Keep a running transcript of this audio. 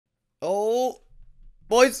Oh,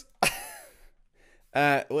 boys.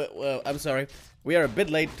 Well, I'm sorry. We are a bit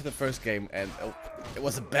late to the first game, and it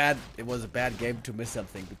was a bad game to miss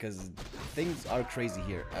something because things are crazy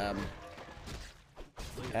here.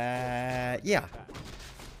 Yeah.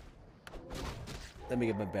 Let me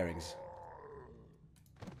get my bearings.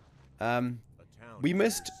 We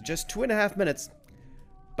missed just 2.5 minutes,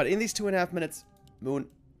 but in these 2.5 minutes, Moon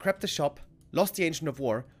crept the shop, lost the Ancient of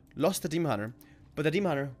War, lost the Demon Hunter, but the Demon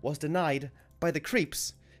Hunter was denied by the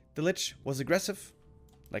creeps. The Lich was aggressive,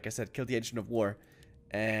 like I said, killed the Ancient of War,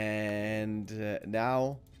 and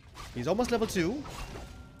now he's almost level 2,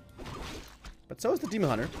 but so is the Demon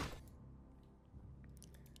Hunter.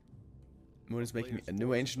 Moon is making a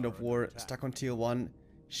new Ancient of War, stuck on tier 1.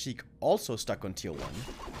 Sheik also stuck on tier 1.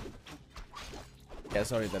 Yeah,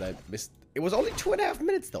 sorry that I missed. It was only 2.5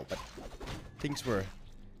 minutes though, but things were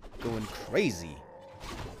going crazy.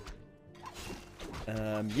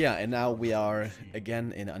 Yeah, and now we are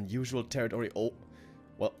again in unusual territory. Oh,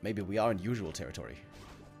 well, maybe we are in usual territory.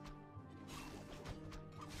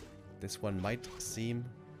 This one might seem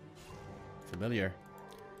familiar.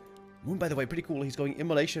 Moon, by the way, pretty cool. He's going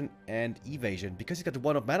Immolation and Evasion because he's got the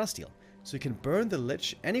Wand of Mana Steel. So he can burn the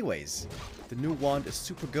Lich anyways. The new wand is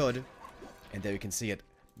super good. And there you can see it.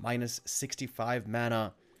 Minus 65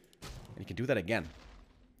 mana. And you can do that again.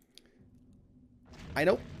 I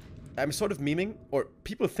know I'm sort of memeing, or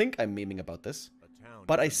people think I'm memeing about this.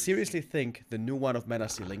 But I seriously think the new Wand of Mana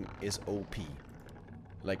Stealing is OP.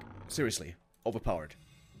 Like, seriously, overpowered.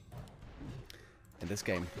 In this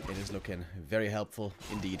game, it is looking very helpful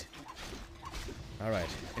indeed. Alright,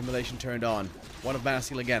 Immolation turned on. Wand of Mana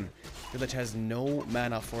Steel again. Village has no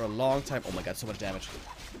mana for a long time. Oh my god, so much damage.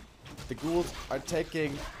 The ghouls are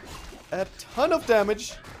taking a ton of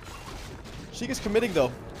damage. Sheik is committing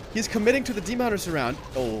though. He's committing to the Demon Hunters around.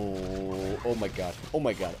 Oh my god. Oh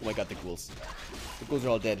my god. Oh my god, the ghouls. The ghouls are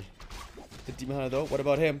all dead. The Demon Hunter though, what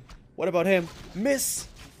about him? What about him? Miss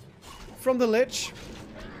from the Lich.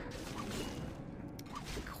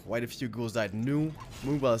 Quite a few ghouls died. New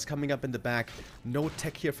Moonwell is coming up in the back. No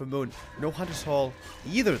tech here for Moon. No Hunter's Hall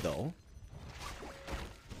either though.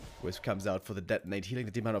 Wisp comes out for the detonate. Healing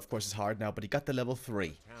the Demon Hunter, of course, is hard now, but he got the level 3.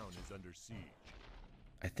 Town is under siege.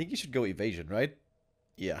 I think you should go Evasion, right?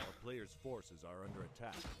 Yeah. Our players' forces are under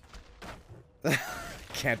attack.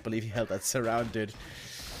 Can't believe he held that surround, dude.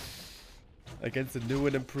 Against the new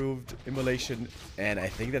and improved Immolation. And I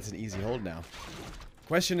think that's an easy hold now.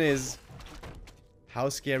 Question is, how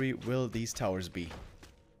scary will these towers be?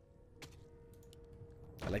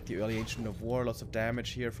 I like the early Ancient of War. Lots of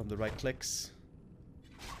damage here from the right clicks.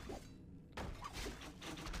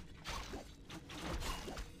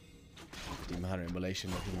 Demon Hunter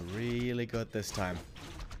Immolation looking really good this time.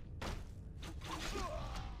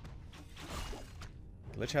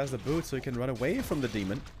 Lich has the boot so he can run away from the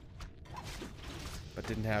demon. But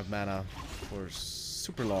didn't have mana for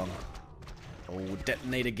super long. Oh,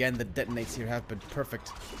 detonate again. The detonates here have been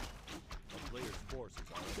perfect. Our players' forces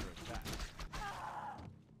are under attack.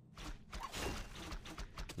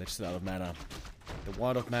 Lich still out of mana. The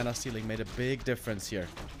Wand of Mana Stealing made a big difference here.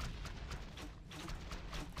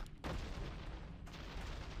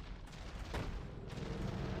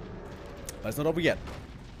 But it's not over yet.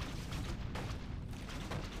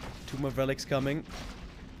 2 more relics coming.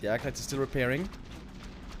 The Acolytes are still repairing.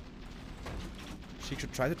 She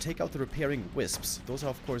should try to take out the repairing wisps. Those are,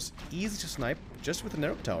 of course, easy to snipe just with the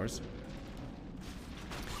narrow towers.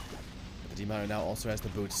 But the Demon Hunter now also has the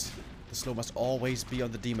boots. The slow must always be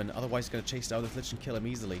on the demon, otherwise he's going to chase down the Lich and kill him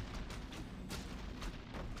easily.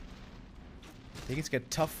 Things get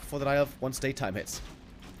tough for the Nile once daytime hits.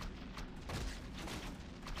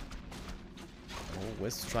 Oh,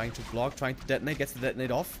 Wisp trying to block, trying to detonate, gets the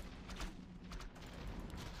detonate off.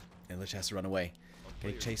 And Lich has to run away.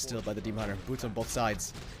 Getting chased still by the Demon Hunter. Boots on both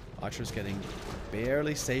sides. Archer's getting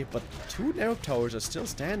barely safe, but 2 narrow towers are still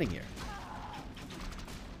standing here.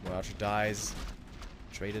 Well, Archer dies.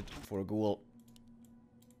 Traded for a ghoul.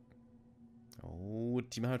 Oh,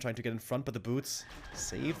 Demon Hunter trying to get in front, but the boots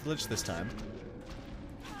save the Lich this time.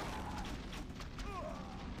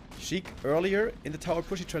 Sheik earlier in the tower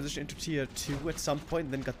push, he transitioned into tier 2 at some point,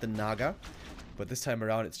 and then got the Naga. But this time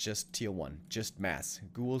around, it's just tier 1. Just mass.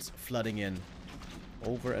 Ghouls flooding in.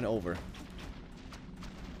 Over and over.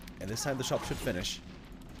 And this time the shop should finish.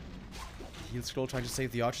 Heal scroll trying to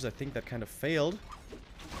save the archers. I think that kind of failed.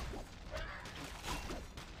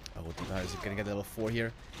 Oh, Demon Hunter is gonna get level 4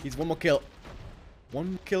 here. Needs 1 more kill.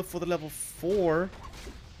 1 kill for the level 4.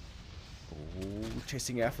 Oh,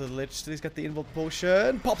 chasing after the Lich. Still he's got the invoke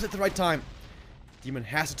potion. Pops at the right time. Demon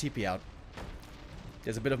has to TP out.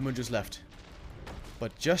 There's a bit of moon juice left.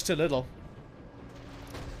 But just a little.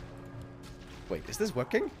 Wait, is this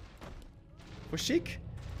working? For Sheik?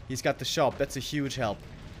 He's got the shop. That's a huge help.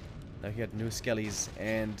 Now he had new skellies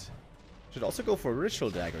and... Should also go for a ritual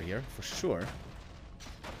dagger here, for sure.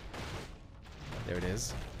 There it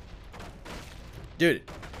is. Dude,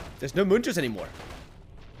 there's no Munchers anymore.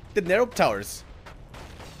 The narrow towers.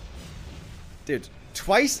 Dude,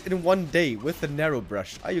 twice in one day with the narrow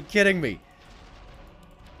brush. Are you kidding me?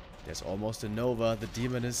 There's almost a Nova. The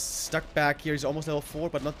demon is stuck back here. He's almost level 4,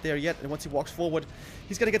 but not there yet. And once he walks forward,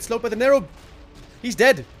 he's gonna get slowed by the narrow. He's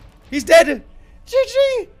dead. He's dead.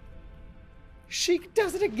 GG. Sheik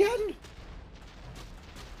does it again.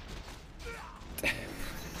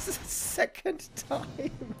 This is the second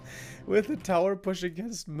time with the tower push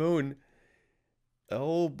against Moon.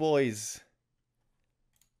 Oh, boys.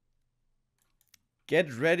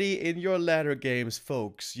 Get ready in your ladder games,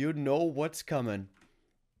 folks. You know what's coming.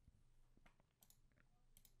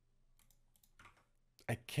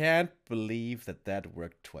 I can't believe that that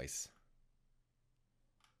worked twice.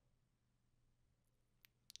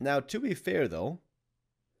 Now, to be fair, though,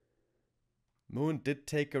 Moon did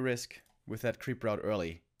take a risk with that creep route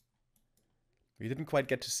early. We didn't quite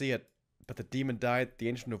get to see it, but the demon died, the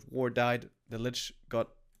Ancient of War died, the Lich got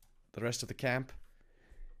the rest of the camp.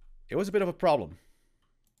 It was a bit of a problem.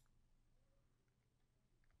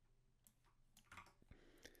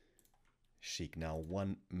 Sheik now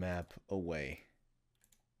one map away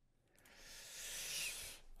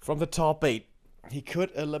from the top 8. He could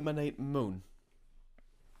eliminate Moon.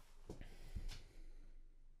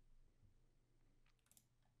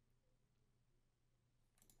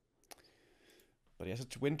 But he has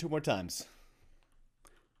to win 2 more times.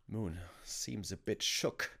 Moon seems a bit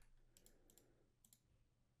shook.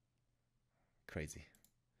 Crazy.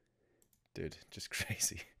 Dude, just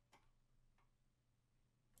crazy.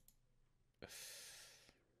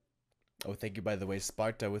 Oh, thank you, by the way,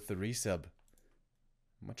 Sparta, with the resub.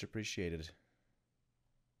 Much appreciated.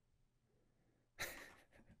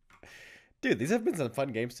 Dude, these have been some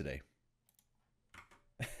fun games today.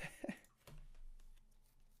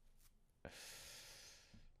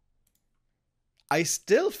 I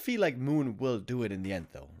still feel like Moon will do it in the end,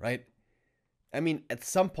 though, right? I mean, at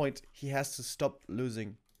some point, he has to stop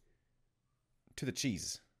losing to the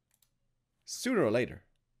cheese. Sooner or later.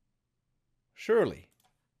 Surely.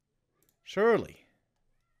 Surely.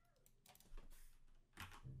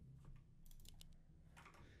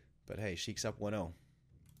 But hey, Sheik's up 1-0.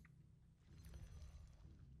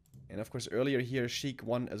 And of course, earlier here, Sheik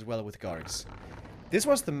won as well with Gargs. This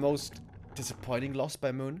was the most disappointing loss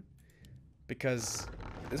by Moon, because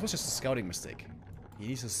this was just a scouting mistake. He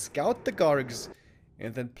needs to scout the Gargs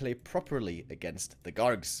and then play properly against the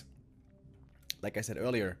Gargs. Like I said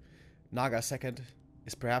earlier, Naga second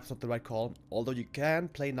is perhaps not the right call, although you can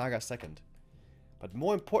play Naga second. But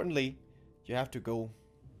more importantly, you have to go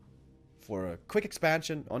for a quick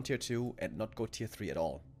expansion on tier 2 and not go tier 3 at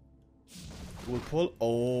all. We'll pull...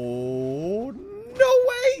 Oh, no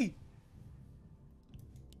way!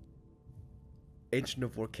 Ancient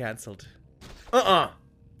of War cancelled.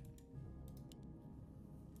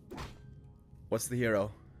 What's the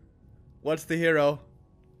hero? What's the hero?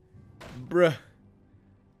 Bruh.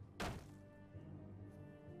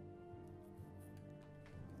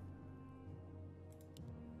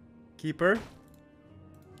 Keeper?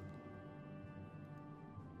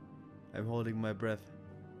 I'm holding my breath.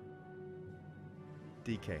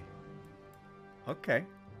 DK. Okay.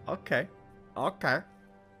 Okay. Okay.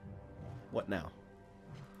 What now?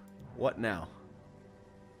 What now?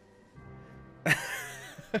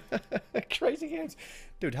 Crazy games.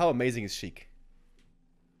 Dude, how amazing is Sheik?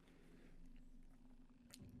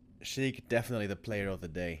 Sheik, definitely the player of the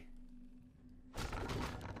day.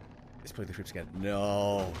 Let's play the creeps again.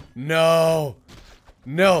 No. No.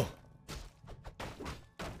 No.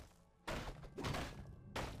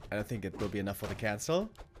 I don't think it will be enough for the cancel,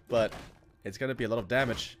 but it's gonna be a lot of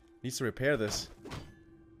damage. Needs to repair this.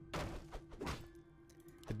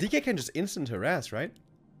 The DK can just instant harass, right?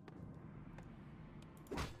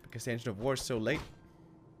 Because the Ancient of War is so late.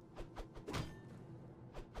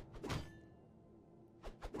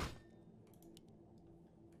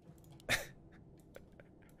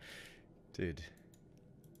 Dude.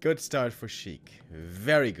 Good start for Sheik.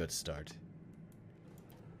 Very good start.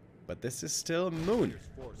 But this is still Moon.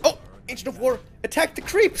 Oh! Ancient of War! Attack the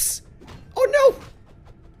creeps! Oh no!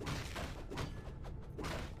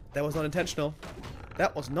 That was not intentional.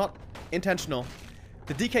 That was not intentional.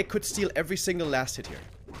 The DK could steal every single last hit here.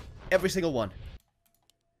 Every single one.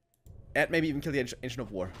 And maybe even kill the Ancient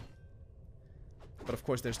of War. But of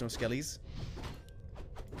course there's no skellies.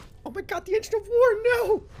 Oh Oh my god, the Ancient of War,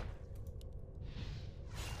 no!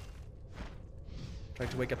 Trying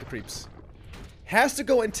to wake up the creeps. Has to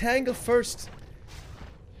go entangle first.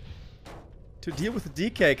 To deal with the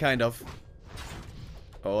DK, kind of.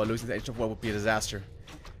 Oh, losing the Ancient of War would be a disaster.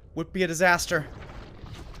 Would be a disaster.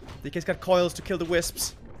 DK's got coils to kill the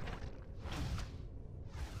wisps.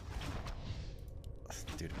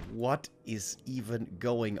 Dude, what is even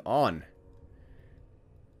going on?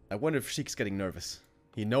 I wonder if Sheik's getting nervous.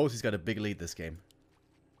 He knows he's got a big lead this game.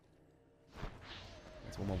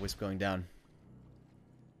 There's one more wisp going down.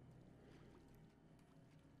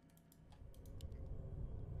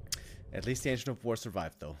 At least the Ancient of War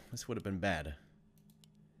survived, though. This would have been bad.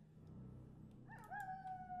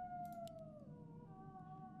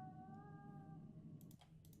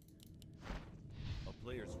 A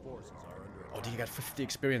player's forces are under attack. Oh, he got 50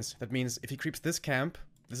 experience. That means if he creeps this camp,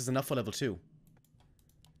 this is enough for level 2.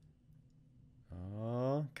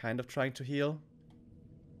 Oh, kind of trying to heal.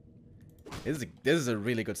 This is a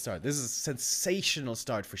really good start. This is a sensational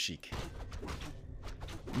start for Sheik.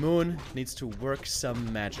 Moon needs to work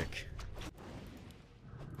some magic.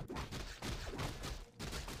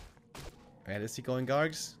 And is he going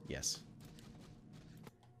Gargs? Yes.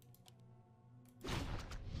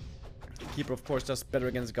 Keeper, of course, does better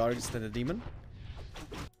against Gargs than the demon.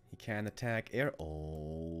 He can attack air.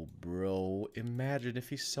 Oh, bro. Imagine if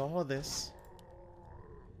he saw this.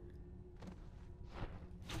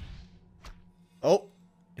 Oh,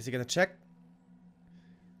 is he gonna check?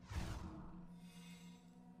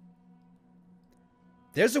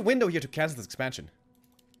 There's a window here to cancel this expansion.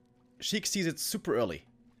 Sheik sees it super early.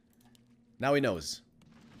 Now he knows.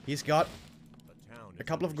 He's got a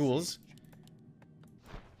couple of ghouls.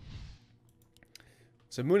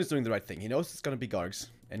 So Moon is doing the right thing. He knows it's gonna be Gargs,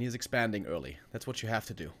 and he's expanding early. That's what you have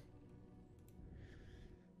to do.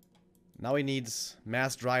 Now he needs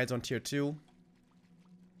mass Dryads on tier 2.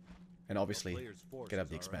 And obviously, get up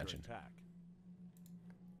the expansion.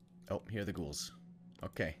 Oh, here are the ghouls.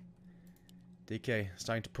 Okay. DK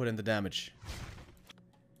starting to put in the damage.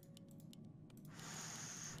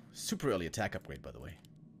 Super early attack upgrade, by the way.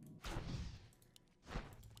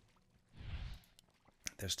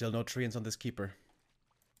 There's still no treants on this keeper.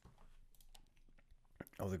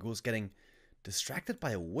 Oh, the ghoul's getting distracted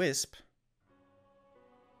by a wisp.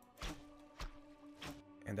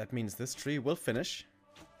 And that means this tree will finish.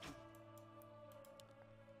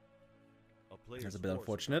 That's a bit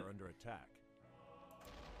unfortunate. Under attack.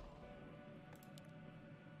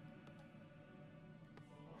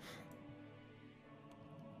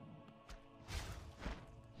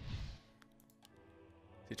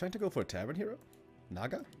 Is he trying to go for a tavern hero?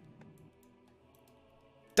 Naga?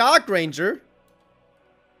 Dark Ranger?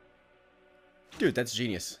 Dude, that's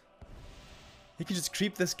genius. He can just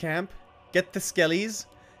creep this camp, get the skellies,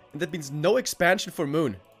 and that means no expansion for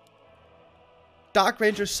Moon. Dark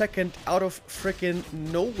Ranger second out of frickin'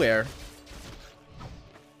 nowhere.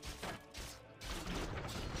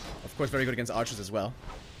 Of course, very good against archers as well.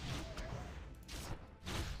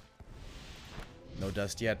 No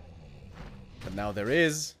dust yet. But now there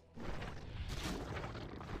is.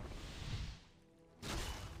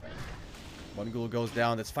 One ghoul goes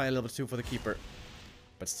down. That's finally level 2 for the keeper.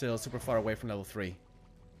 But still super far away from level 3.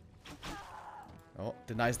 Oh,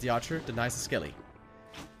 denies the archer, denies the skelly.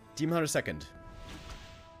 Demon Hunter second.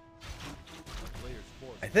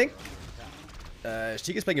 I think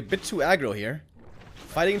Sheik is playing a bit too aggro here.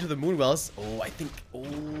 Fighting into the Moonwells. Oh, I think...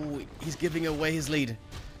 Oh, he's giving away his lead.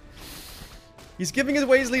 He's giving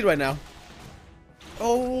away his lead right now.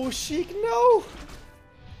 Oh, Sheik, no!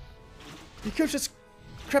 He could have just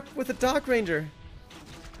crept with the Dark Ranger.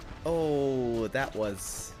 Oh, that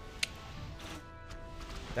was...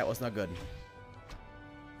 That was not good.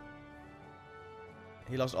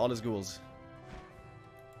 He lost all his ghouls.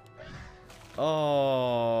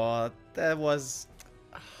 Oh, that was...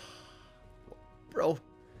 Bro.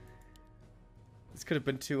 This could have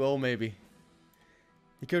been 2-0 maybe.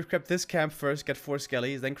 He could have crept this camp first, get 4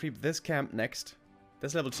 skellies, then creep this camp next.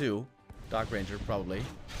 That's level 2. Dark Ranger, probably.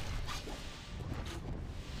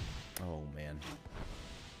 Oh, man.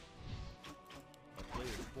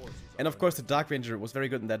 And of course the Dark Ranger was very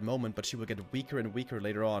good in that moment, but she will get weaker and weaker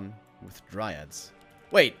later on with Dryads.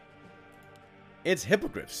 Wait! It's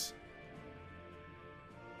Hippogriffs.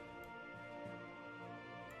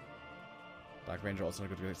 Dark Ranger also not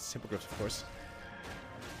good against Hippogriffs, of course.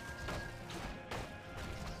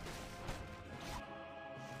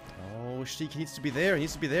 Oh, Sheik needs to be there. He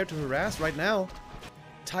needs to be there to harass right now.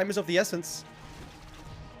 Time is of the essence.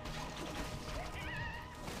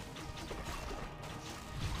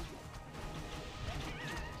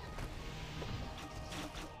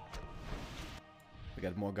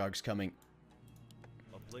 more Gargs coming.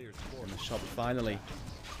 A player's In force. the shop finally.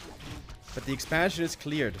 But the expansion is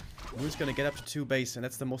cleared. Moon's gonna get up to 2 base, and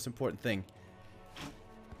that's the most important thing.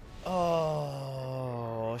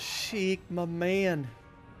 Oh, Sheik, my man.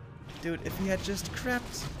 Dude, if he had just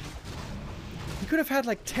crept, he could have had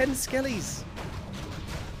like 10 skellies.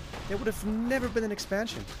 There would have never been an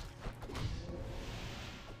expansion.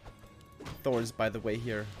 Thor's, by the way,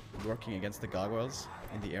 here working against the gargoyles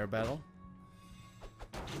in the air battle.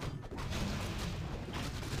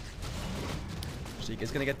 Sheik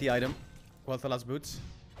is gonna get the item. Qualthalas boots.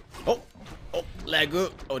 Oh! Oh!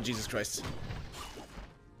 Lagu! Oh, Jesus Christ.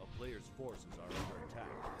 A player's forces are under attack.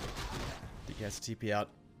 DK has to TP out.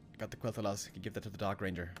 Got the Qualthalas. Can give that to the Dark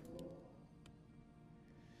Ranger.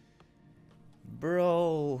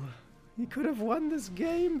 Bro. He could have won this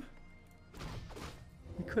game.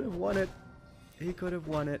 He could have won it. He could have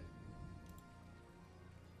won it.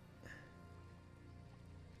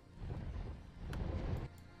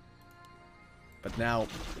 But now,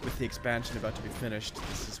 with the expansion about to be finished,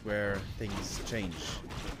 this is where things change. A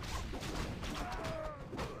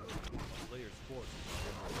player's forces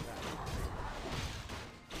are under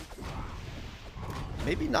attack.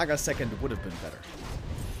 Maybe Naga second would have been better.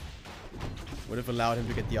 Would have allowed him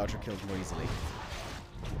to get the archer killed more easily.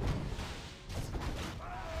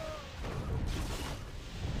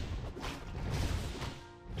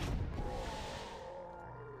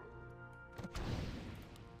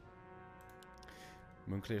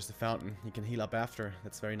 Moon clears the fountain. He can heal up after.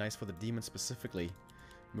 That's very nice for the demon specifically.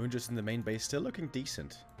 Moon just in the main base, still looking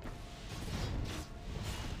decent.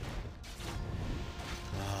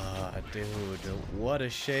 Ah, dude, what a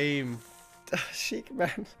shame. Sheik,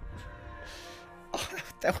 man. Oh,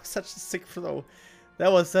 that was such a sick throw.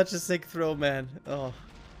 That was such a sick throw, man. Oh.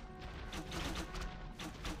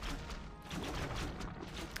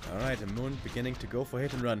 Alright, and Moon beginning to go for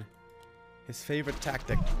hit and run. His favorite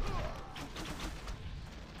tactic.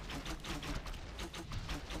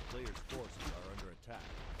 Player's forces are under attack.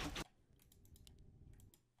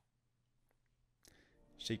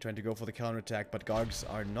 Sheik trying to go for the counterattack, but Gargs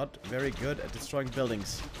are not very good at destroying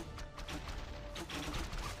buildings.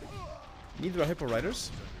 Neither are Hippo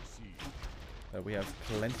Riders, but we have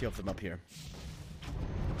plenty of them up here.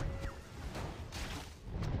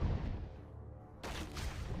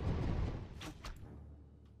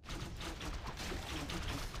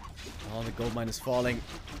 Oh, the gold mine is falling.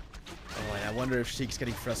 Oh, and I wonder if Sheik's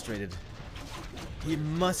getting frustrated. He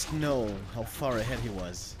must know how far ahead he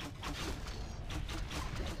was.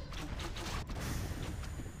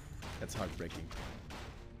 That's heartbreaking.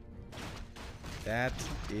 That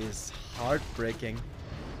is heartbreaking.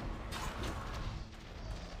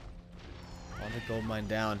 On the gold mine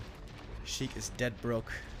down. Sheik is dead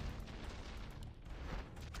broke.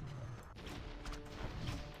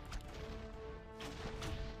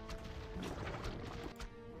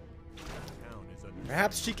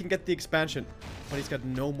 Perhaps Sheik can get the expansion, but he's got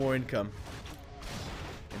no more income.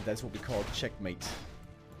 And that's what we call checkmate.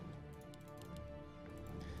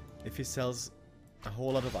 If he sells a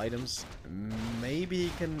whole lot of items, maybe he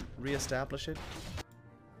can re-establish it.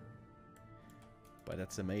 But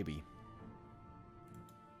that's a maybe.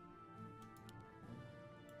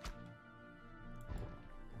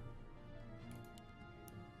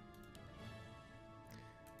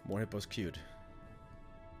 More hippos queued.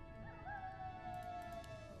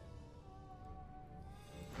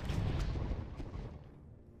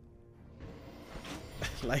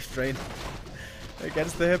 Life drain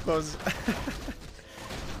against the hippos.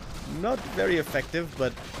 Not very effective,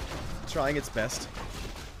 but trying its best.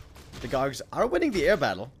 The Gargs are winning the air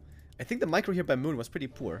battle. I think the micro here by Moon was pretty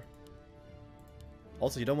poor.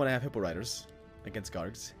 Also, you don't want to have Hippo Riders against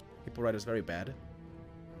Gargs. Hippo Riders very bad.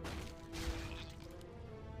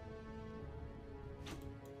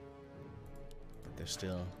 But there's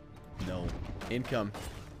still no income.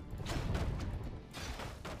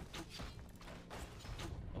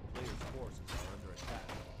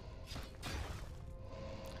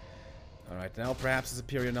 Alright, now perhaps the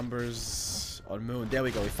superior numbers on Moon. There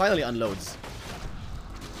we go. He finally unloads.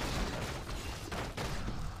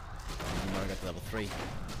 Now we got to level 3.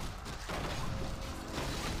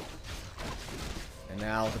 And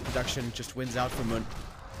now the production just wins out for Moon.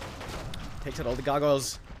 Takes out all the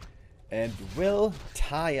gargoyles. And will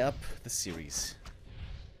tie up the series.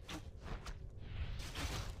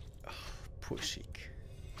 Oh, poor Sheik.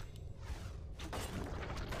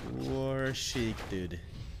 Poor Sheik, dude.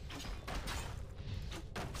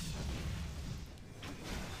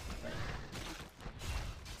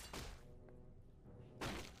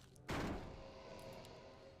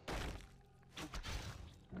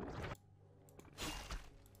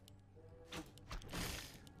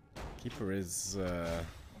 Keeper is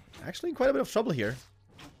actually in quite a bit of trouble here.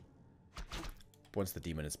 Once the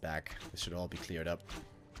demon is back, this should all be cleared up.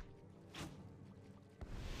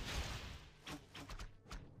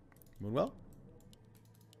 Moonwell?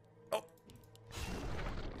 Oh!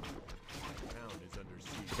 Town is under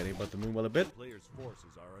siege. Forgetting about the Moonwell a bit. Players'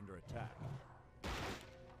 forces are under attack.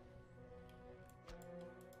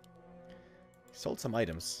 He sold some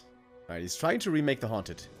items. Alright, he's trying to remake the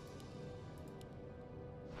Haunted.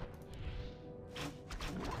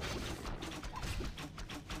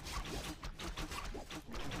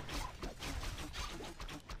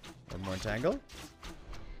 One more entangle.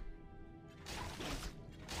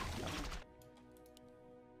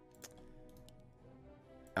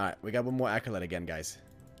 Alright, we got one more Acolyte again, guys.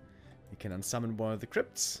 We can unsummon one of the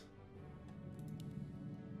crypts.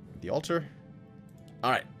 The altar.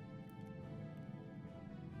 Alright.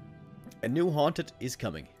 A new Haunted is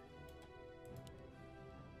coming.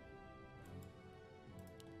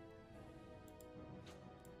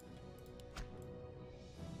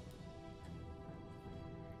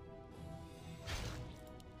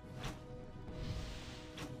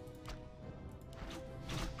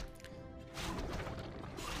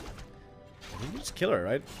 You just kill her,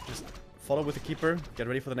 right? Just follow with the Keeper. Get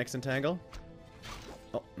ready for the next entangle.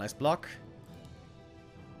 Oh, nice block.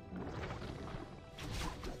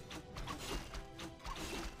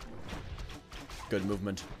 Good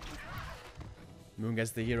movement. Moon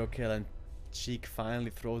gets the hero kill and Sheik finally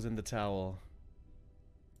throws in the towel.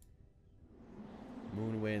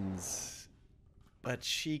 Moon wins. But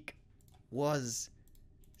Sheik was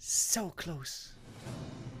so close.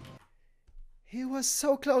 He was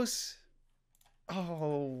so close.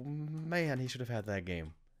 Oh man, he should have had that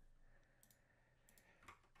game.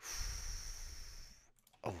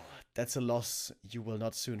 Oh, that's a loss you will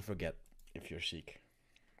not soon forget if you're Sheik.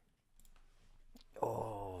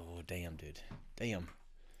 Oh, damn, dude. Damn.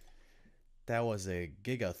 That was a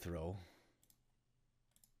giga throw.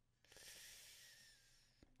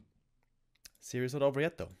 Series not over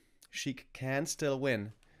yet, though. Sheik can still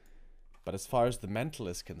win. But as far as the mental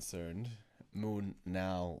is concerned, Moon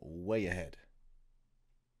now way ahead.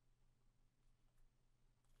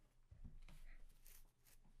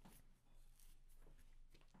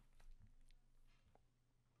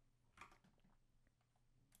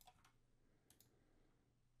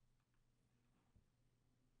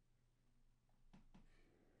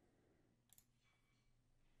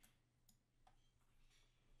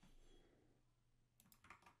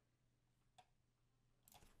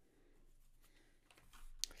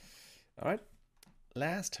 Alright,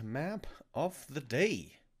 last map of the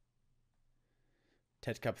day.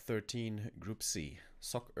 TeD Cup 13, Group C.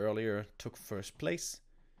 Sok earlier took first place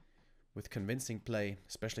with convincing play,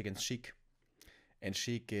 especially against Sheik. And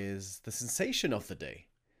Sheik is the sensation of the day.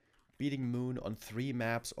 Beating Moon on 3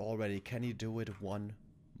 maps already. Can he do it one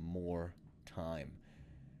more time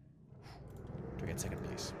to get second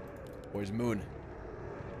place? Or is Moon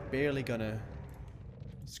barely gonna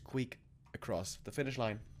squeak across the finish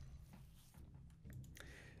line?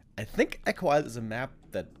 I think Echo Isle is a map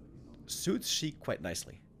that suits Sheik quite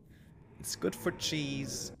nicely. It's good for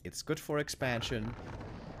cheese, it's good for expansion,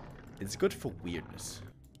 it's good for weirdness.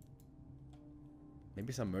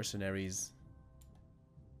 Maybe some mercenaries.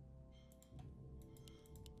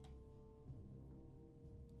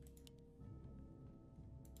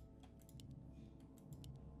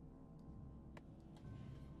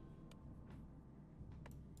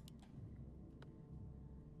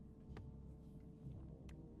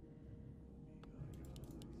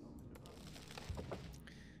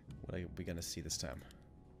 What are we gonna see this time?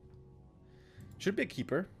 Should be a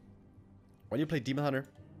Keeper. When you play Demon Hunter,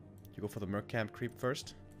 you go for the Merc Camp creep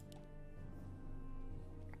first.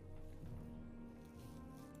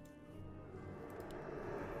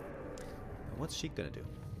 What's Sheik gonna do?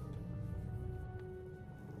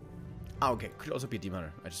 Oh, okay. Could also be a Demon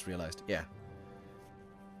Hunter. I just realized. Yeah.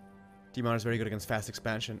 Demon Hunter is very good against fast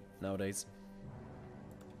expansion nowadays.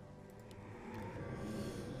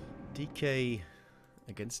 DK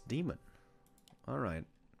against Demon. Alright.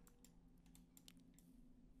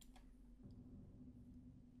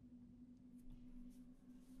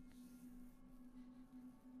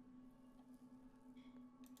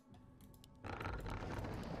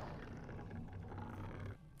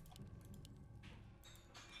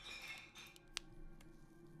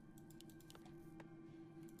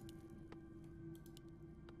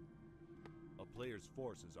 A player's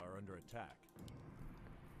forces are under attack.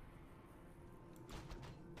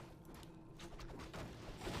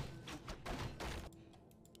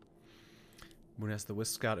 Moon has the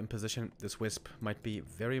Wisp Scout in position. This Wisp might be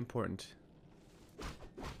very important.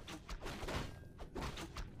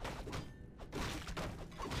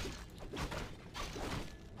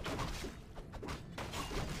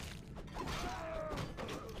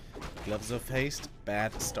 Gloves of Haste,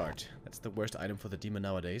 bad start. That's the worst item for the demon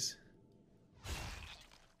nowadays.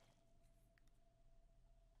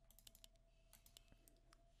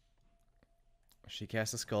 She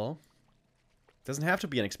casts a skull. Doesn't have to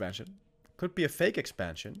be an expansion. Could be a fake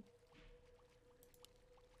expansion.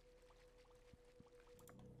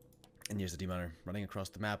 And here's the demoner running across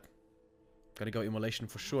the map. Gotta go immolation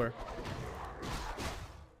for sure.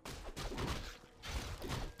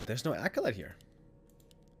 But there's no acolyte here.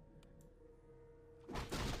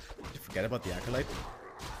 Did you forget about the acolyte?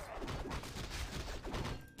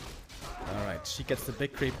 Alright, she gets the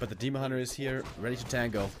big creep, but the demon hunter is here, ready to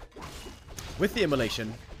tango. With the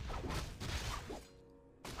immolation.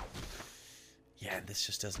 Yeah, this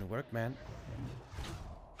just doesn't work, man.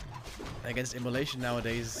 Against immolation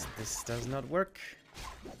nowadays, this does not work.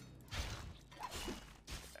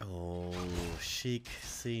 Oh, Sheik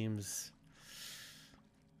seems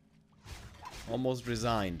almost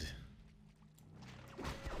resigned.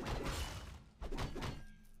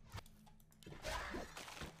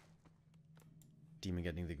 Demon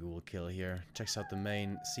getting the ghoul kill here. Checks out the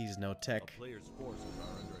main, sees no tech. Player's forces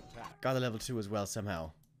are under attack. Got a level 2 as well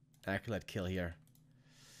somehow. Acolyte kill here.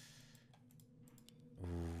 Ooh.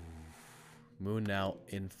 Moon now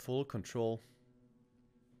in full control.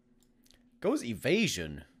 Goes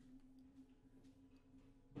evasion.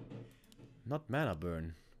 Not mana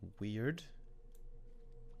burn. Weird.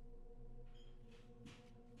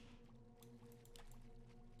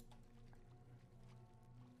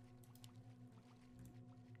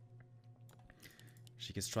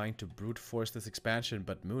 Sheik is trying to brute force this expansion,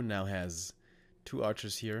 but Moon now has 2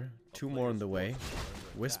 archers here, 2 more on the way.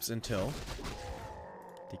 Wisps in tow.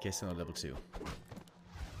 DK still on level 2.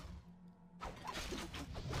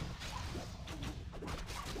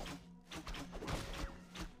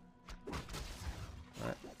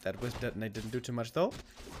 Alright, that Wisp detonate didn't do too much though.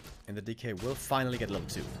 And the DK will finally get level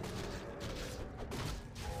 2.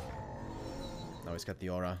 Now he's got the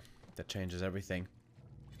aura. That changes everything.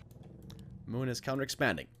 Moon is counter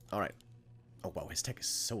expanding. Alright. Oh wow, his tech is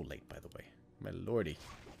so late by the way. My lordy.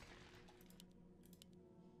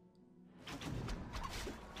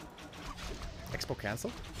 Expo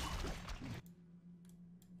cancelled?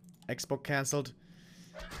 Expo cancelled.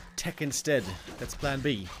 Tech instead. That's plan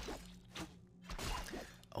B.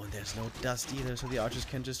 Oh, and there's no dust either, so the archers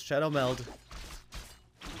can just shadow meld.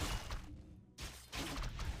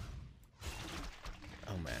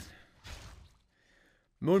 Oh man.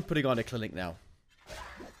 Moon putting on a clinic now.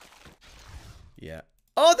 Yeah.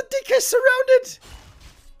 Oh, the DK's surrounded!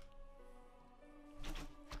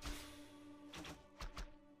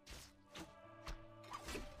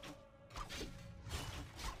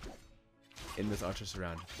 In this archer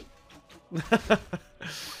surround.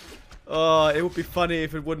 Oh, it would be funny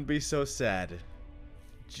if it wouldn't be so sad.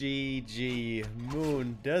 GG.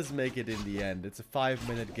 Moon does make it in the end. It's a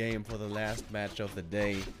 5-minute game for the last match of the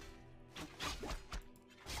day.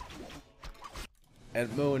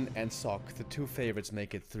 And Moon and Sok, the 2 favorites,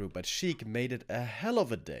 make it through. But Sheik made it a hell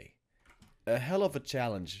of a day. A hell of a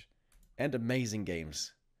challenge. And amazing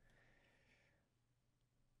games.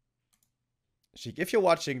 Sheik, if you're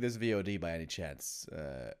watching this VOD by any chance,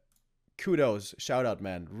 kudos, shout out,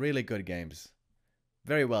 man. Really good games.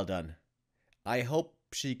 Very well done. I hope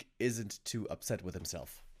Sheik isn't too upset with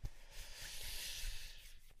himself.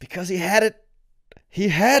 Because he had it. He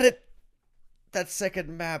had it. That second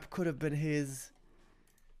map could have been his.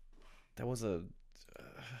 That was a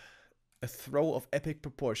throw of epic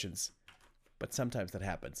proportions. But sometimes that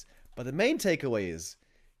happens. But the main takeaway is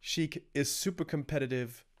Sheik is super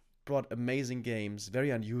competitive, brought amazing games,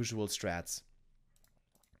 very unusual strats.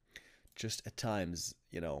 Just at times,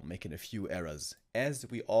 you know, making a few errors, as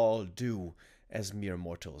we all do as mere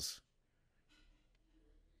mortals.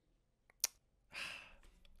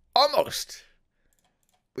 Almost!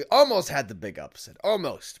 We almost had the big upset.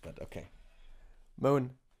 Almost, but okay.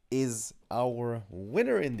 Moon is our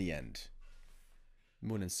winner in the end.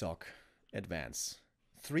 Moon and Sok advance.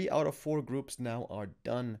 3 out of 4 groups now are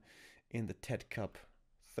done in the TeD Cup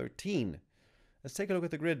 13. Let's take a look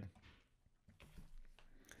at the grid.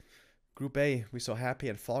 Group A, we saw Happy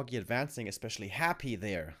and Foggy advancing, especially Happy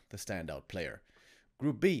there, the standout player.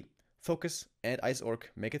 Group B, Focus and Ice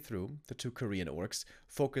Orc make it through, the 2 Korean orcs.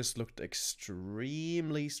 Focus looked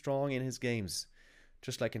extremely strong in his games,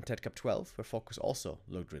 just like in TeD Cup 12, where Focus also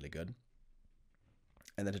looked really good.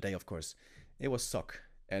 And then today, of course, it was Sok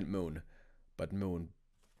and Moon, but Moon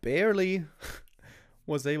barely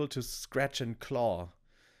was able to scratch and claw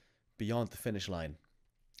beyond the finish line.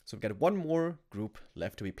 So we've got 1 more group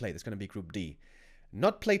left to be played. It's going to be Group D.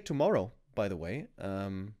 Not played tomorrow, by the way.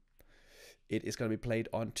 it is going to be played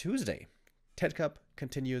on Tuesday. TeD Cup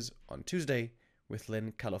continues on Tuesday with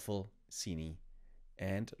Lynn, Colorful, Sini,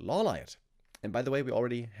 and Lawlight. And by the way, we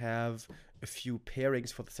already have a few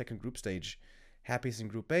pairings for the second group stage. Happy's in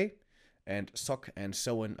Group A, and Sok and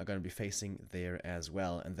Soen are going to be facing there as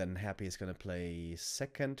well. And then Happy is going to play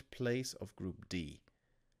second place of Group D.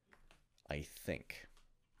 I think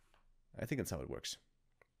that's how it works.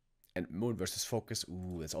 And Moon versus Focus,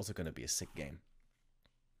 ooh, it's also going to be a sick game.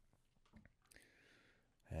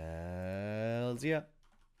 Hells yeah.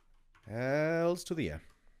 Hells to the yeah.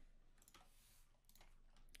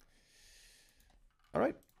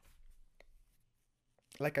 Alright.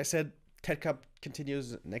 Like I said, TeD Cup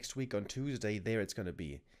continues next week on Tuesday. There it's going to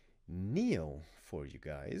be Neo for you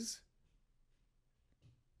guys.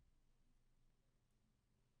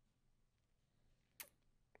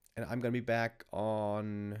 And I'm going to be back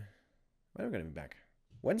on... When am I going to be back?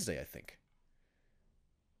 Wednesday, I think.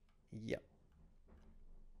 Yep.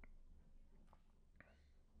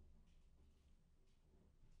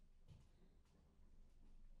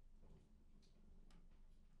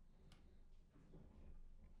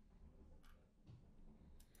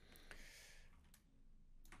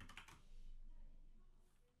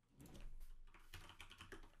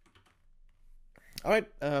 All right,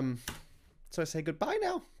 so I say goodbye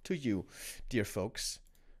now to you, dear folks.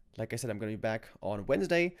 Like I said, I'm going to be back on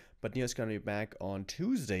Wednesday, but Neo's going to be back on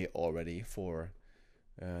Tuesday already for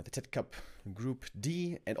the TeD Cup Group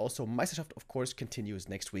D. And also Meisterschaft, of course, continues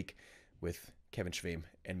next week with Kevin Schwem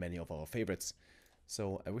and many of our favorites.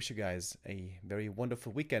 So I wish you guys a very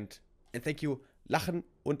wonderful weekend. And thank you, Lachen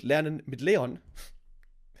und Lernen mit Leon.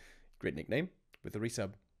 Great nickname with the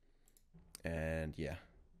resub. And yeah.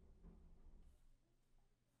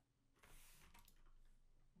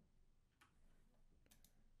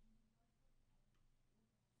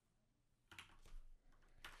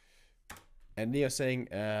 And Neo saying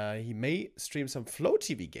he may stream some Flow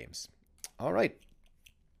TV games. All right.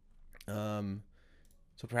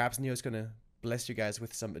 So perhaps Neo's going to bless you guys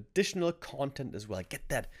with some additional content as well. Get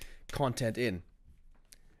that content in.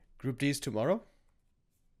 Group D is tomorrow?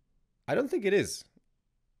 I don't think it is.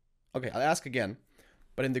 Okay, I'll ask again.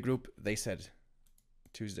 But in the group, they said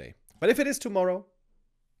Tuesday. But if it is tomorrow,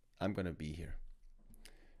 I'm going to be here.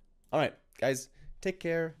 All right, guys, take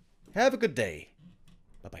care. Have a good day.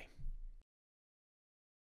 Bye-bye.